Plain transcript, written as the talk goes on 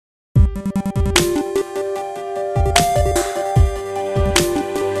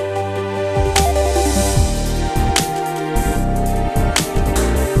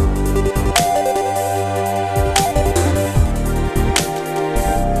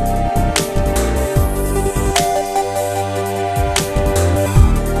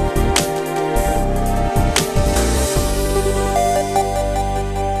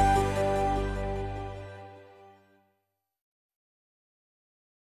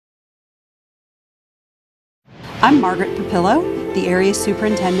I'm Margaret Papillo, the Area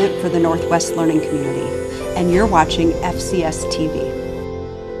Superintendent for the Northwest Learning Community, and you're watching FCS TV.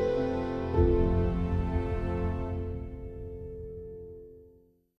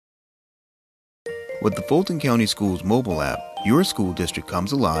 With the Fulton County Schools mobile app, your school district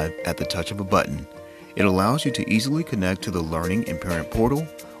comes alive at the touch of a button. It allows you to easily connect to the Learning and Parent portal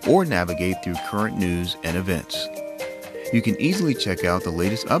or navigate through current news and events. You can easily check out the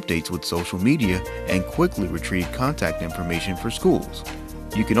latest updates with social media and quickly retrieve contact information for schools.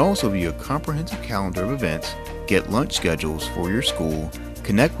 You can also view a comprehensive calendar of events, get lunch schedules for your school,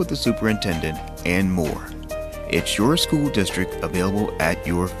 connect with the superintendent, and more. It's your school district available at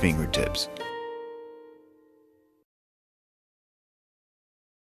your fingertips.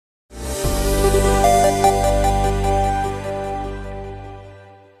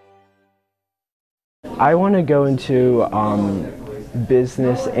 I want to go into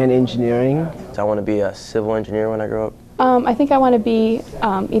business and engineering. I want to be a civil engineer when I grow up. I think I want to be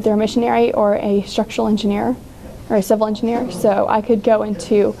either a missionary or a structural engineer or a civil engineer. So I could go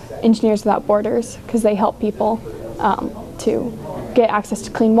into Engineers Without Borders because they help people to get access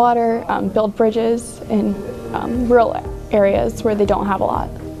to clean water, build bridges in rural areas where they don't have a lot.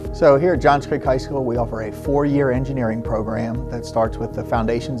 So here at Johns Creek High School, we offer a 4-year engineering program that starts with the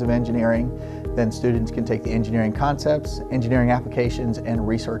foundations of engineering. Then students can take the engineering concepts, engineering applications, and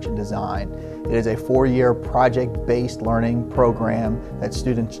research and design. It is a 4-year project-based learning program that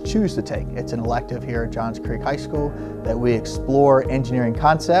students choose to take. It's an elective here at Johns Creek High School that we explore engineering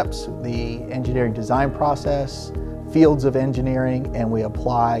concepts, the engineering design process, fields of engineering, and we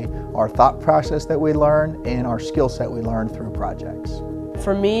apply our thought process that we learn and our skill set we learn through projects.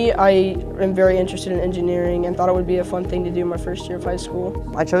 For me, I am very interested in engineering and thought it would be a fun thing to do my first year of high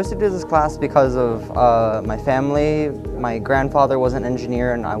school. I chose to do this class because of my family. My grandfather was an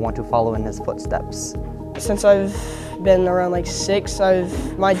engineer and I want to follow in his footsteps. Since I've been around like 6,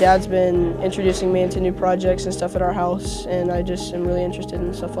 my dad's been introducing me into new projects and stuff at our house, and I just am really interested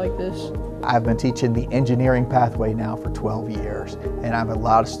in stuff like this. I've been teaching the engineering pathway now for 12 years, and I have a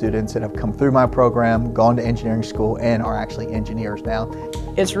lot of students that have come through my program, gone to engineering school, and are actually engineers now.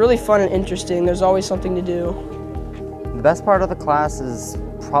 It's really fun and interesting. There's always something to do. The best part of the class is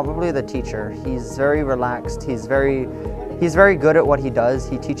probably the teacher. He's very relaxed. He's very good at what he does.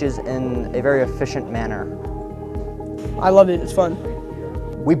 He teaches in a very efficient manner. I love it. It's fun.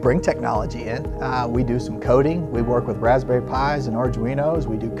 We bring technology in. We do some coding. We work with Raspberry Pis and Arduinos.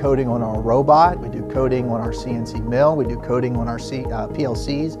 We do coding on our robot. We do coding on our CNC mill. We do coding on our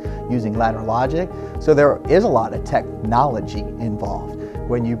PLCs using ladder logic. So there is a lot of technology involved.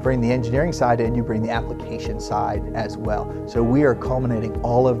 When you bring the engineering side in, you bring the application side as well. So we are culminating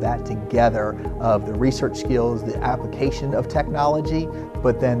all of that together of the research skills, the application of technology,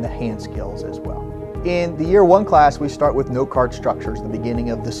 but then the hand skills as well. In the Year 1 class, we start with note card structures, the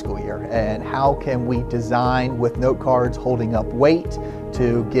beginning of the school year, and how can we design with note cards holding up weight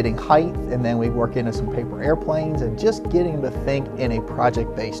to getting height, and then we work into some paper airplanes and just getting them to think in a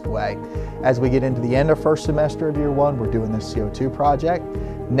project-based way. As we get into the end of first semester of Year 1, we're doing this CO2 project.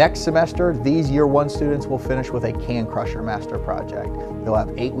 Next semester, these Year 1 students will finish with a can crusher master project. They'll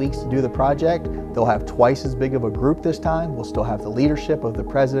have 8 weeks to do the project. They'll have twice as big of a group this time. We'll still have the leadership of the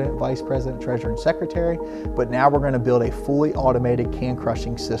president, vice president, treasurer, and secretary, but now we're going to build a fully automated can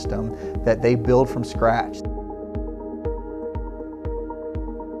crushing system that they build from scratch.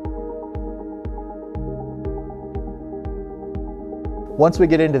 Once we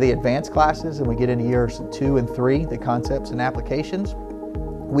get into the advanced classes and we get into Years 2 and 3, the concepts and applications,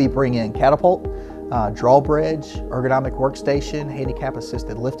 we bring in catapult, drawbridge, ergonomic workstation, handicap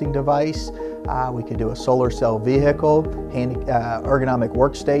assisted lifting device. We could do a solar cell vehicle, ergonomic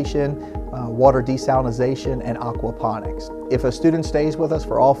workstation, water desalinization, and aquaponics. If a student stays with us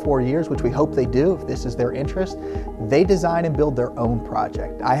for all 4 years, which we hope they do if this is their interest, they design and build their own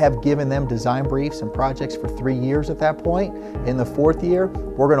project. I have given them design briefs and projects for 3 years at that point. In the 4th year,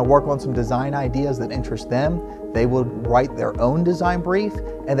 we're going to work on some design ideas that interest them. They will write their own design brief,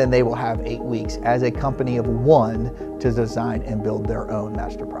 and then they will have 8 weeks as a company of 1 to design and build their own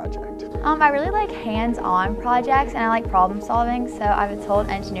master project. I really like hands-on projects and I like problem solving, so I was told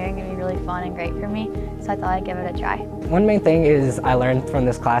engineering would be really fun and great for me, so I thought I'd give it a try. One main thing is I learned from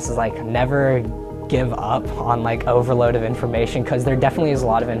this class is like never give up on like overload of information, because there definitely is a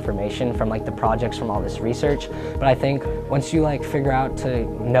lot of information from like the projects from all this research, but I think once you like figure out to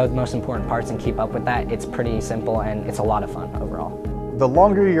know the most important parts and keep up with that, it's pretty simple and it's a lot of fun overall. The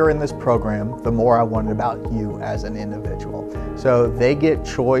longer you're in this program, the more I wanted about you as an individual. So they get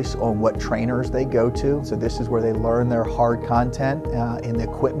choice on what trainers they go to. So this is where they learn their hard content in the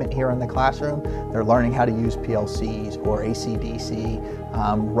equipment here in the classroom. They're learning how to use PLCs or AC/DC,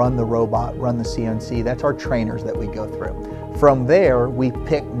 run the robot, run the CNC. That's our trainers that we go through. From there, we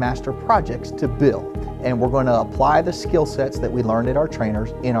pick master projects to build, and we're going to apply the skill sets that we learned at our trainers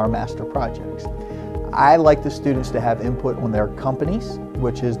in our master projects. I like the students to have input on their companies,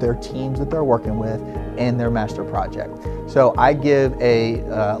 which is their teams that they're working with, and their master project. So I give a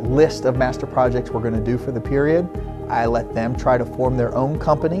list of master projects we're going to do for the period. I let them try to form their own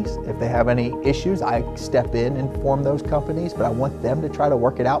companies. If they have any issues, I step in and form those companies, but I want them to try to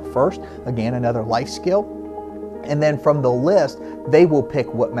work it out first. Again, another life skill. And then from the list, they will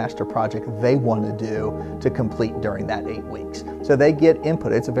pick what master project they want to do to complete during that 8 weeks. So they get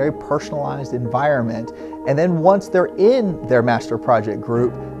input. It's a very personalized environment. And then once they're in their master project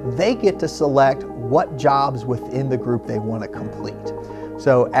group, they get to select what jobs within the group they want to complete.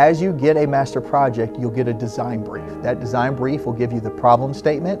 So as you get a master project, you'll get a design brief. That design brief will give you the problem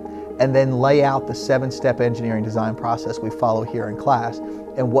statement and then lay out the 7-step engineering design process we follow here in class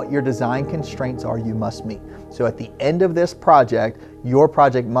and what your design constraints are you must meet. So at the end of this project, your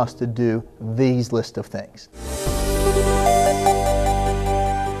project must do these list of things.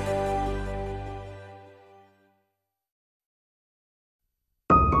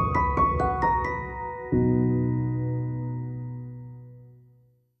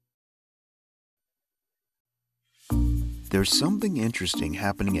 There's something interesting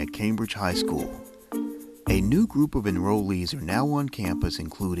happening at Cambridge High School. A new group of enrollees are now on campus,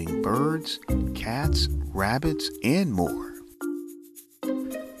 including birds, cats, rabbits, and more.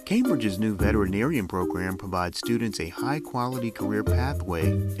 Cambridge's new veterinarian program provides students a high-quality career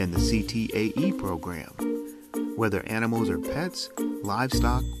pathway in the CTAE program. Whether animals are pets,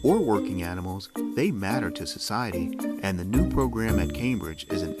 livestock, or working animals, they matter to society, and the new program at Cambridge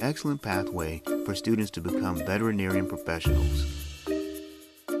is an excellent pathway for students to become veterinarian professionals.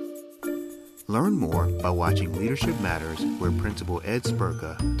 Learn more by watching Leadership Matters, where Principal Ed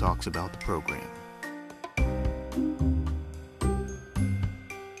Spurka talks about the program.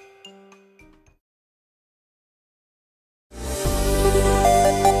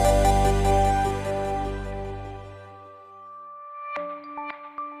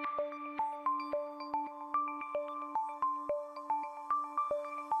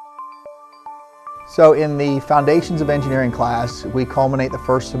 So in the Foundations of Engineering class, we culminate the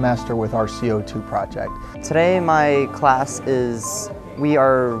first semester with our CO2 project. Today my class we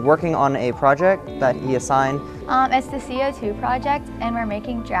are working on a project that he assigned. It's the CO2 project, and we're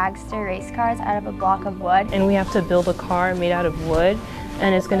making dragster race cars out of a block of wood. And we have to build a car made out of wood,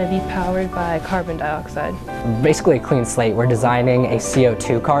 and it's going to be powered by carbon dioxide. Basically a clean slate. We're designing a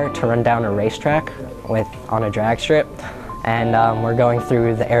CO2 car to run down a racetrack on a drag strip. And we're going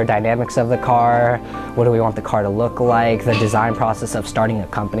through the aerodynamics of the car, what do we want the car to look like, the design process of starting a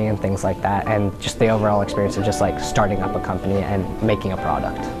company and things like that, and just the overall experience of just like starting up a company and making a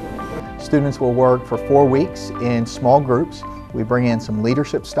product. Students will work for 4 weeks in small groups. We bring in some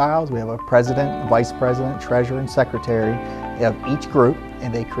leadership styles. We have a president, vice president, treasurer, and secretary of each group,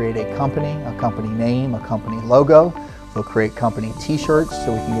 and they create a company name, a company logo. They'll create company t-shirts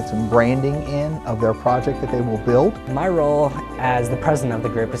so we can get some branding in of their project that they will build. My role as the president of the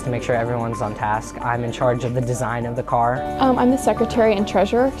group is to make sure everyone's on task. I'm in charge of the design of the car. I'm the secretary and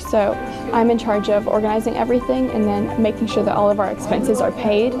treasurer, so I'm in charge of organizing everything and then making sure that all of our expenses are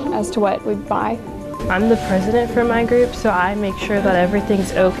paid as to what we buy. I'm the president for my group, so I make sure that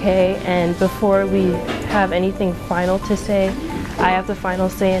everything's okay, and before we have anything final to say, I have the final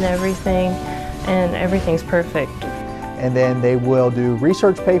say in everything, and everything's perfect. And then they will do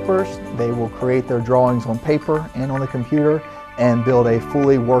research papers, they will create their drawings on paper and on the computer, and build a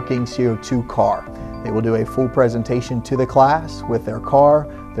fully working CO2 car. They will do a full presentation to the class with their car,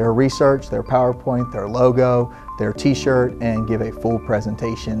 their research, their PowerPoint, their logo, their t-shirt, and give a full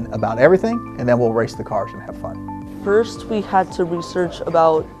presentation about everything, and then we'll race the cars and have fun. First, we had to research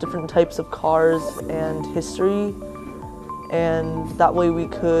about different types of cars and history, and that way we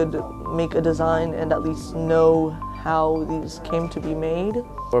could make a design and at least know how these came to be made.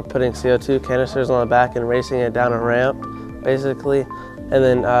 We're putting CO2 canisters on the back and racing it down a ramp, basically. And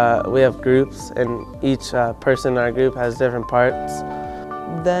then we have groups, and each person in our group has different parts.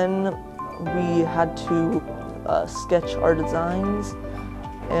 Then we had to sketch our designs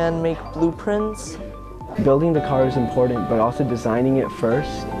and make blueprints. Building the car is important, but also designing it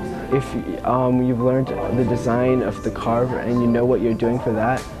first. If you've learned the design of the car and you know what you're doing for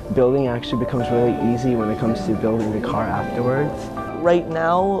that, building actually becomes really easy when it comes to building the car afterwards. right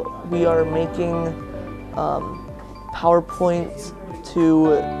now we are making PowerPoints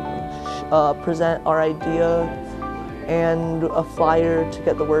to present our idea and a flyer to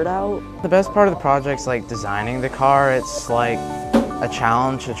get the word out. The best part of the project's like designing the car. It's like a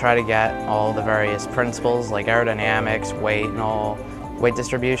challenge to try to get all the various principles like aerodynamics, weight, and all weight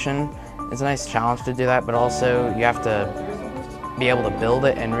distribution. It's a nice challenge to do that, but also you have to be able to build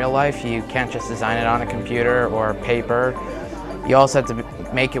it in real life. You can't just design it on a computer or paper. You also have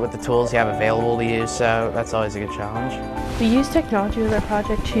to make it with the tools you have available to use, so that's always a good challenge. We use technology with our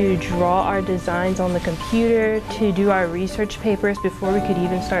project to draw our designs on the computer, to do our research papers before we could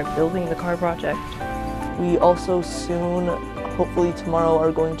even start building the car project. We also soon, hopefully tomorrow,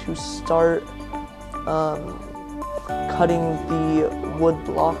 are going to start cutting the wood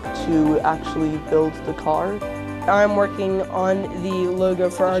block to actually build the car. I'm working on the logo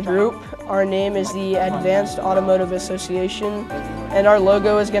for our group. Our name is the Advanced Automotive Association, and our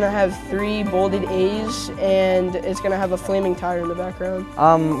logo is going to have 3 bolded A's, and it's going to have a flaming tire in the background.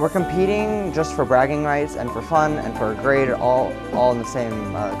 We're competing just for bragging rights and for fun and for a grade, all in the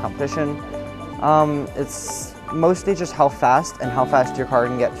same competition. It's mostly just how fast your car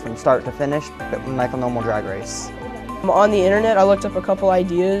can get from start to finish, like a normal drag race. On the internet, I looked up a couple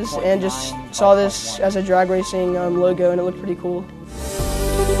ideas and just saw this as a drag racing logo, and it looked pretty cool.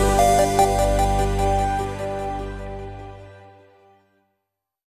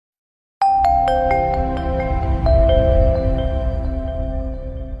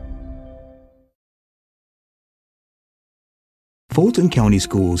 Fulton County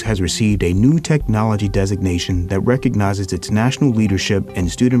Schools has received a new technology designation that recognizes its national leadership in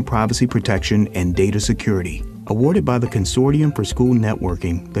student privacy protection and data security. Awarded by the Consortium for School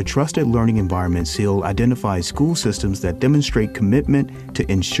Networking, the Trusted Learning Environment seal identifies school systems that demonstrate commitment to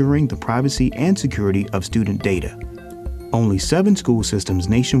ensuring the privacy and security of student data. Only 7 school systems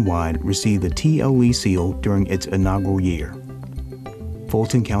nationwide received the TLE seal during its inaugural year.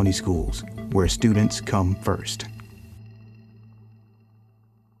 Fulton County Schools, where students come first.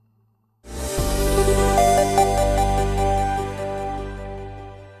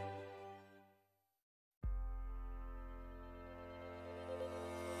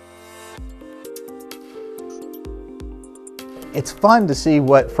 It's fun to see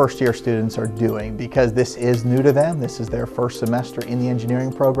what first-year students are doing because this is new to them. This is their first semester in the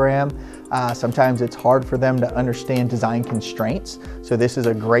engineering program. Sometimes it's hard for them to understand design constraints. So this is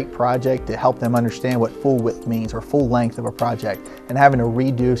a great project to help them understand what full width means or full length of a project, and having to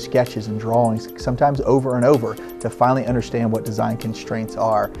redo sketches and drawings sometimes over and over to finally understand what design constraints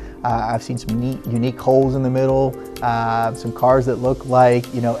are. I've seen some neat, unique holes in the middle, some cars that look like,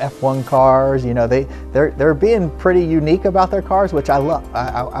 F1 cars. They're being pretty unique about their cars, which I love.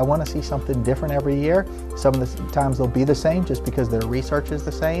 I want to see something different every year. Some of the times they'll be the same just because their research is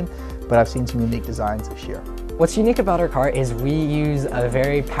the same, but I've seen some unique designs this year. What's unique about our car is we use a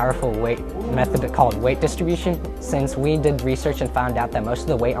very powerful weight method called weight distribution. Since we did research and found out that most of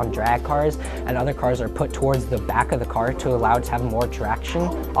the weight on drag cars and other cars are put towards the back of the car to allow it to have more traction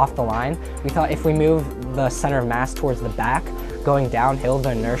off the line, we thought if we move the center of mass towards the back, going downhill,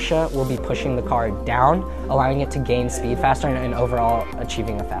 the inertia will be pushing the car down, allowing it to gain speed faster and overall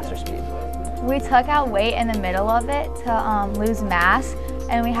achieving a faster speed. We took out weight in the middle of it to lose mass,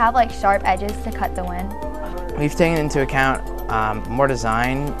 and we have sharp edges to cut the wind. We've taken into account more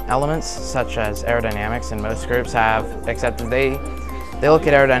design elements such as aerodynamics, and most groups have accepted they look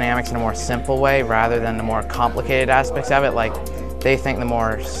at aerodynamics in a more simple way rather than the more complicated aspects of it. Like they think the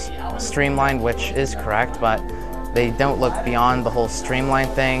more streamlined, which is correct, but they don't look beyond the whole streamline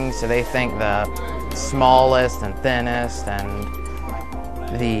thing, so they think the smallest and thinnest and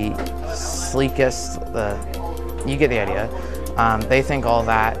the sleekest, you get the idea. They think all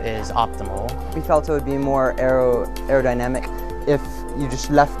that is optimal. We felt it would be more aerodynamic if you just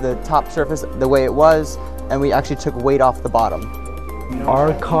left the top surface the way it was and we actually took weight off the bottom.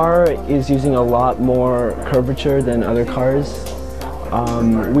 Our car is using a lot more curvature than other cars.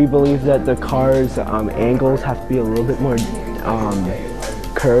 We believe that the car's angles have to be a little bit more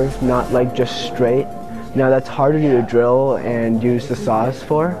curved, not just straight. Now that's harder to drill and use the saws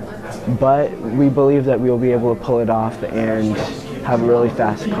for, but we believe that we will be able to pull it off and have a really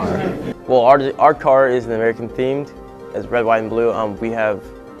fast car. Well, our car is an American themed. It's red, white, and blue. We have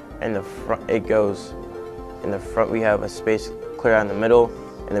in the front, it goes in the front. We have a space clear out in the middle,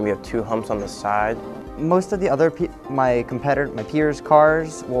 and then we have 2 humps on the side. Most of the other my peers'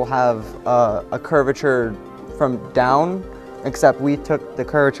 cars will have a curvature from down, except we took the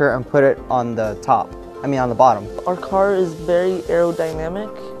curvature and put it on the top. I mean on the bottom. Our car is very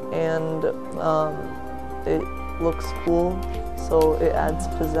aerodynamic, and looks cool, so it adds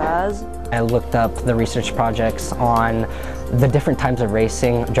pizzazz. I looked up the research projects on the different types of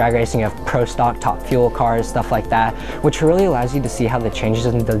racing, drag racing of pro stock, top fuel cars, stuff like that, which really allows you to see how the changes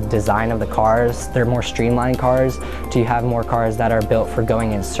in the design of the cars. They're more streamlined cars, so you have more cars that are built for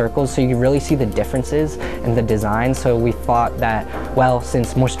going in circles, so you really see the differences in the design. So we thought that, well,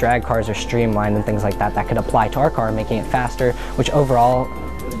 since most drag cars are streamlined and things like that, that could apply to our car, making it faster, which overall,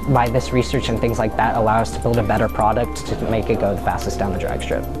 by this research and things like that, allow us to build a better product to make it go the fastest down the drag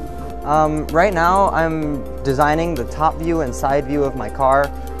strip. Right now I'm designing the top view and side view of my car,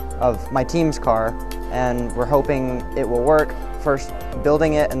 of my team's car, and we're hoping it will work, first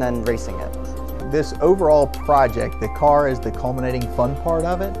building it and then racing it. This overall project, the car is the culminating fun part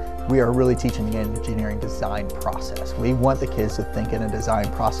of it. We are really teaching the engineering design process. We want the kids to think in a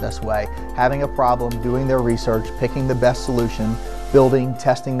design process way, having a problem, doing their research, picking the best solution, building,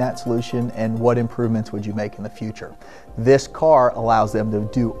 testing that solution, and what improvements would you make in the future. This car allows them to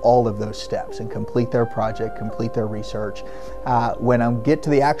do all of those steps and complete their project, complete their research. When I get to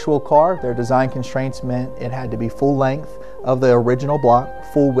the actual car, their design constraints meant it had to be full length of the original block,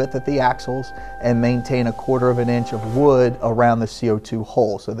 full width at the axles, and maintain 1/4 of an inch of wood around the CO2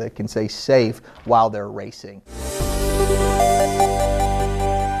 hole so that it can stay safe while they're racing.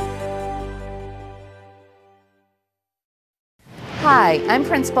 Hi, I'm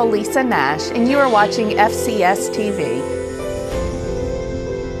Principal Lisa Nash, and you are watching FCS TV.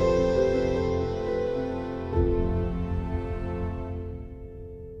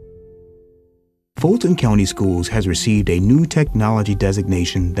 Fulton County Schools has received a new technology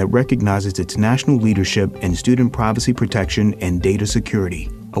designation that recognizes its national leadership in student privacy protection and data security.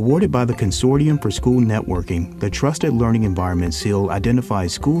 Awarded by the Consortium for School Networking, the Trusted Learning Environment Seal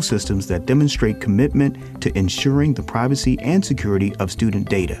identifies school systems that demonstrate commitment to ensuring the privacy and security of student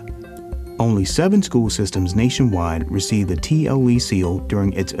data. Only 7 school systems nationwide received the TLE seal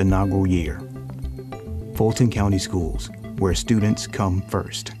during its inaugural year. Fulton County Schools, where students come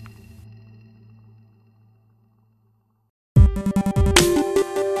first.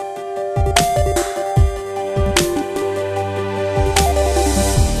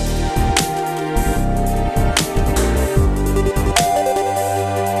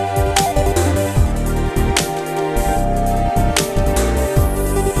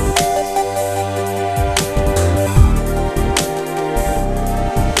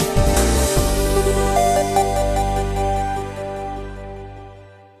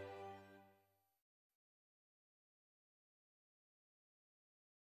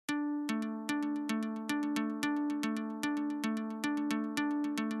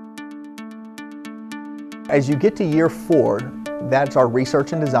 As you get to year 4, that's our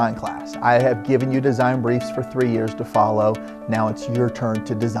research and design class. I have given you design briefs for 3 years to follow. Now it's your turn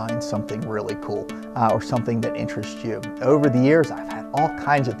to design something really cool or something that interests you. Over the years, I've had all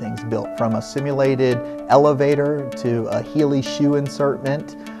kinds of things built, from a simulated elevator to a Healy shoe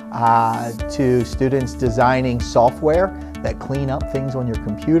insertment to students designing software that clean up things on your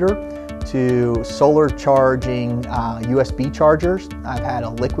computer, to solar charging USB chargers. I've had a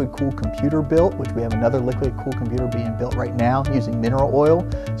liquid cooled computer built, which we have another liquid cooled computer being built right now using mineral oil.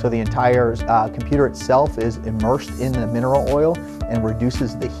 So the entire computer itself is immersed in the mineral oil and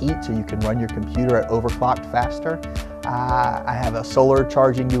reduces the heat so you can run your computer at overclocked faster. I have a solar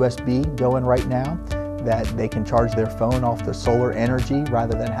charging USB going right now that they can charge their phone off the solar energy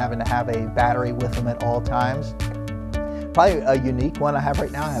rather than having to have a battery with them at all times. Probably a unique one I have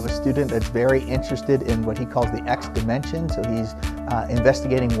right now, I have a student that's very interested in what he calls the X dimension. So he's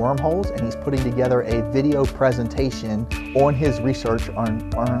investigating wormholes, and he's putting together a video presentation on his research on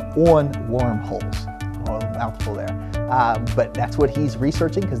wormholes. Oh, mouthful there. But that's what he's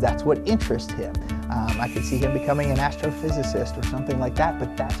researching because that's what interests him. I could see him becoming an astrophysicist or something like that,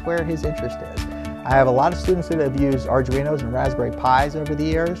 but that's where his interest is. I have a lot of students that have used Arduinos and Raspberry Pis over the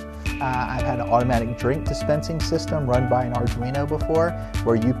years. I've had an automatic drink dispensing system run by an Arduino before,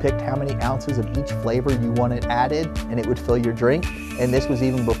 where you picked how many ounces of each flavor you wanted added and it would fill your drink. And this was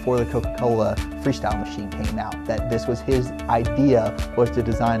even before the Coca-Cola freestyle machine came out, that this was his idea, was to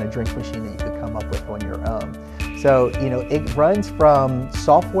design a drink machine that you could come up with on your own. So, you know, it runs from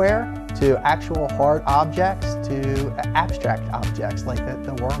software to actual hard objects to abstract objects like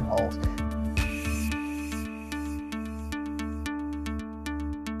the wormholes.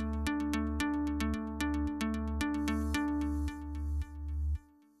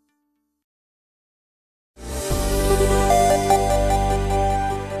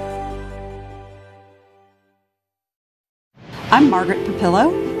 I'm Margaret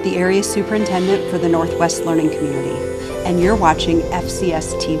Papillo, the Area Superintendent for the Northwest Learning Community, and you're watching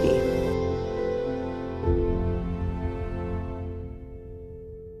FCS TV.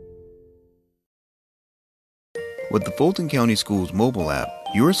 With the Fulton County Schools mobile app,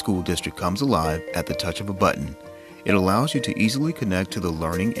 your school district comes alive at the touch of a button. It allows you to easily connect to the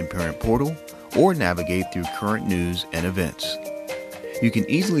Learning and Parent portal or navigate through current news and events. You can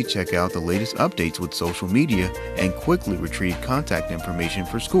easily check out the latest updates with social media and quickly retrieve contact information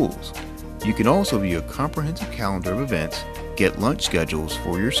for schools. You can also view a comprehensive calendar of events, get lunch schedules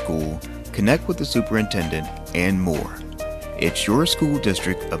for your school, connect with the superintendent, and more. It's your school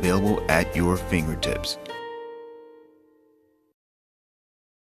district available at your fingertips.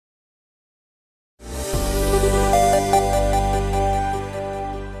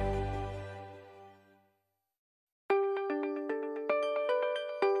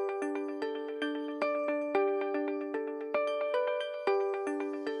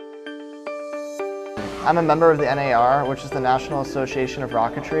 I'm a member of the NAR, which is the National Association of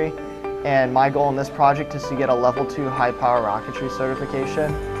Rocketry, and my goal in this project is to get a level 2 high power rocketry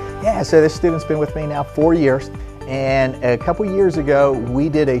certification. Yeah, so this student's been with me now 4 years, and a couple years ago we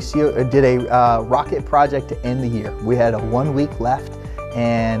did a rocket project to end the year. We had 1 week left,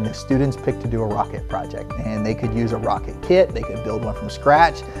 and the students picked to do a rocket project, and they could use a rocket kit, they could build one from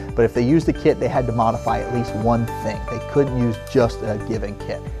scratch, but if they used the kit they had to modify at least one thing. They couldn't use just a given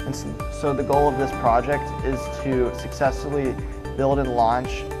kit. And so the goal of this project is to successfully build and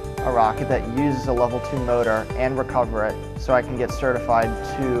launch a rocket that uses a level 2 motor and recover it, so I can get certified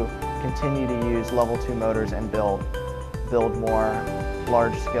to continue to use level 2 motors and build more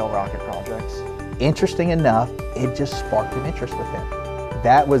large-scale rocket projects. Interesting enough, it just sparked an interest with him.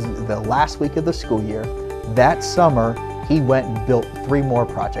 That was the last week of the school year. That summer, he went and built 3 more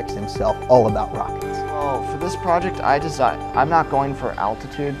projects himself, all about rockets. Well, for this project, I'm not going for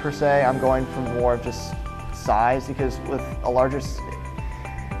altitude per se. I'm going for more of just size, because with a larger,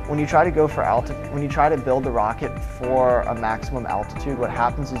 when you try to go for altitude, when you try to build the rocket for a maximum altitude, what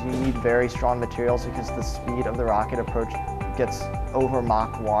happens is you need very strong materials, because the speed of the rocket approach gets over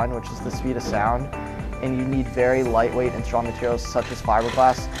Mach 1, which is the speed of sound. And you need very lightweight and strong materials such as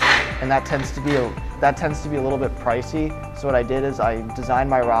fiberglass, and that tends to be a little bit pricey. So what I did is I designed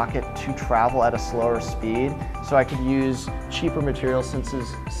my rocket to travel at a slower speed, so I could use cheaper materials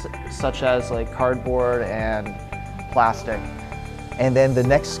such as like cardboard and plastic. And then the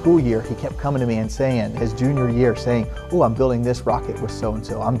next school year, he kept coming to me and saying, his junior year, saying, oh, I'm building this rocket with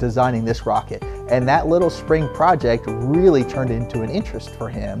so-and-so, I'm designing this rocket. And that little spring project really turned into an interest for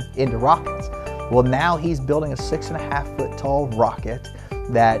him into rockets. Well, now he's building a 6.5 foot tall rocket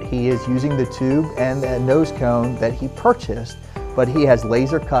that he is using the tube and the nose cone that he purchased, but he has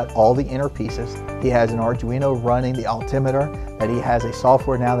laser cut all the inner pieces. He has an Arduino running the altimeter, that he has a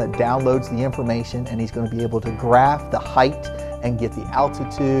software now that downloads the information, and he's going to be able to graph the height and get the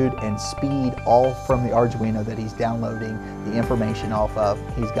altitude and speed all from the Arduino that he's downloading the information off of.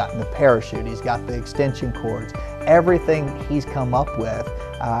 He's gotten the parachute, he's got the extension cords, everything he's come up with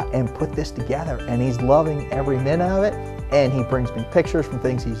and put this together, and he's loving every minute of it. And he brings me pictures from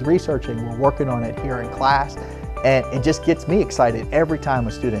things he's researching. We're working on it here in class, and it just gets me excited every time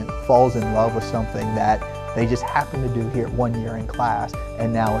a student falls in love with something that they just happen to do here 1 year in class,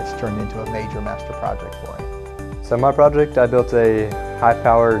 and now it's turned into a major master project for him. So my project, I built a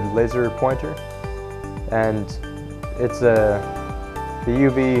high-powered laser pointer, and it's the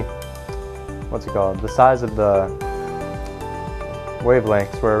UV, what's it called? The size of the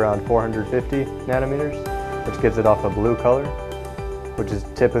wavelengths were around 450 nanometers, which gives it off a blue color, which is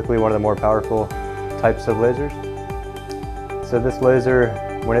typically one of the more powerful types of lasers. So this laser,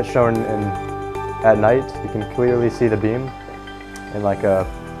 when it's shown at night, you can clearly see the beam and like a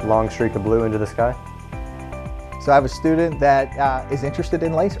long streak of blue into the sky. So I have a student that is interested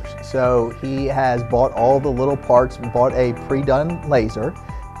in lasers. So he has bought all the little parts, bought a pre-done laser,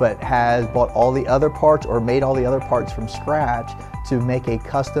 but has bought all the other parts or made all the other parts from scratch to make a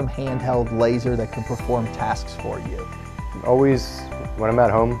custom handheld laser that can perform tasks for you. Always, when I'm at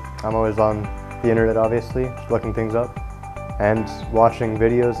home, I'm always on the internet, obviously, looking things up. And watching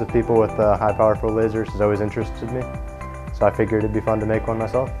videos of people with high powerful lasers has always interested me. So I figured it'd be fun to make one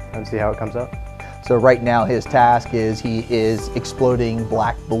myself and see how it comes out. So right now his task is he is exploding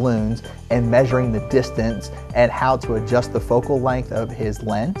black balloons and measuring the distance and how to adjust the focal length of his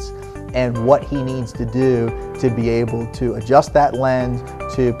lens and what he needs to do to be able to adjust that lens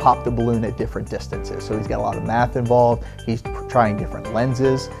to pop the balloon at different distances. So he's got a lot of math involved. He's trying different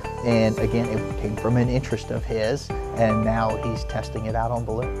lenses, and again, it came from an interest of his, and now he's testing it out on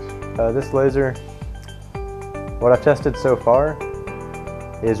balloons. This laser, what I've tested so far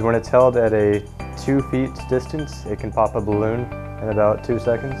is when it's held at a 2 feet distance, it can pop a balloon in about 2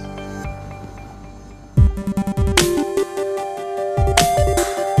 seconds.